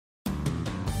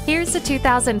Here's the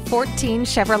 2014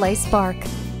 Chevrolet Spark.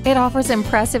 It offers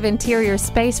impressive interior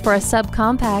space for a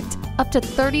subcompact, up to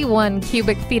 31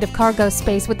 cubic feet of cargo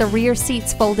space with the rear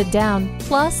seats folded down.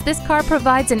 Plus, this car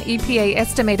provides an EPA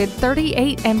estimated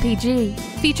 38 mpg.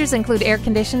 Features include air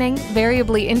conditioning,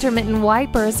 variably intermittent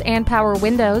wipers, and power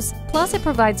windows. Plus, it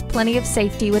provides plenty of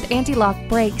safety with anti-lock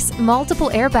brakes, multiple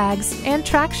airbags, and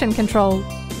traction control.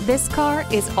 This car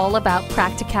is all about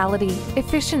practicality,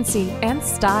 efficiency, and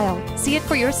style. See it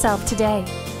for yourself today.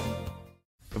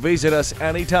 Visit us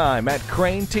anytime at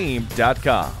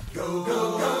crainteam.com.